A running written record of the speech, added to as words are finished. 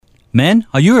Men,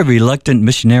 are you a reluctant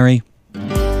missionary?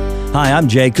 Hi, I'm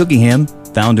Jay Cookingham,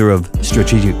 founder of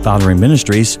Strategic Fathering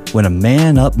Ministries, with a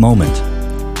Man Up moment.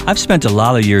 I've spent a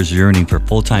lot of years yearning for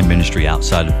full-time ministry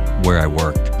outside of where I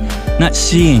worked, not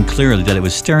seeing clearly that it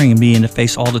was staring me in the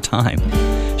face all the time.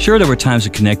 Sure, there were times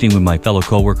of connecting with my fellow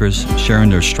coworkers, sharing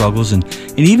their struggles, and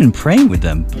even praying with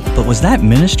them. But was that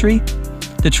ministry?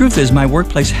 The truth is, my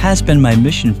workplace has been my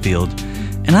mission field,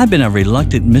 and I've been a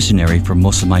reluctant missionary for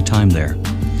most of my time there.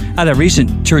 At a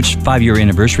recent church 5-year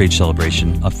anniversary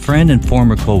celebration, a friend and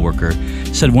former coworker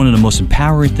said one of the most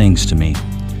empowering things to me.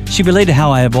 She related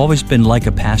how I have always been like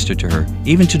a pastor to her,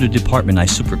 even to the department I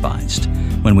supervised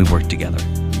when we worked together.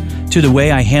 To the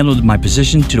way I handled my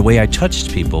position, to the way I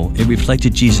touched people, it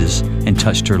reflected Jesus and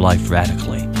touched her life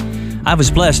radically. I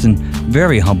was blessed and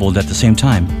very humbled at the same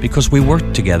time because we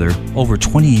worked together over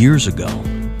 20 years ago.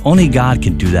 Only God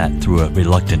can do that through a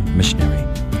reluctant missionary.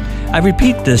 I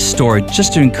repeat this story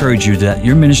just to encourage you that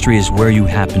your ministry is where you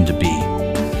happen to be.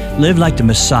 Live like the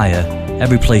Messiah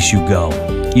every place you go.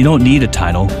 You don't need a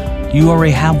title. You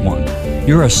already have one.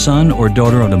 You're a son or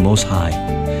daughter of the Most High,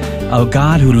 a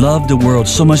God who loved the world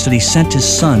so much that He sent His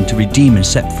Son to redeem and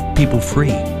set people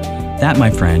free. That, my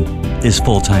friend, is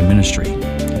full-time ministry.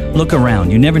 Look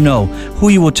around. You never know who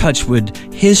you will touch with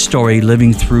His story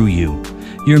living through you.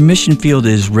 Your mission field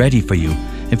is ready for you.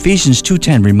 Ephesians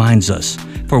 2:10 reminds us,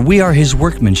 "For we are His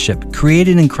workmanship,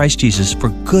 created in Christ Jesus for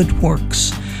good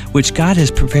works, which God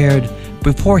has prepared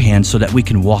beforehand so that we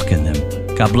can walk in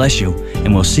them." God bless you,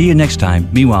 and we'll see you next time.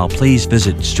 Meanwhile, please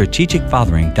visit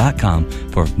strategicfathering.com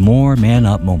for more Man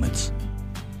Up moments.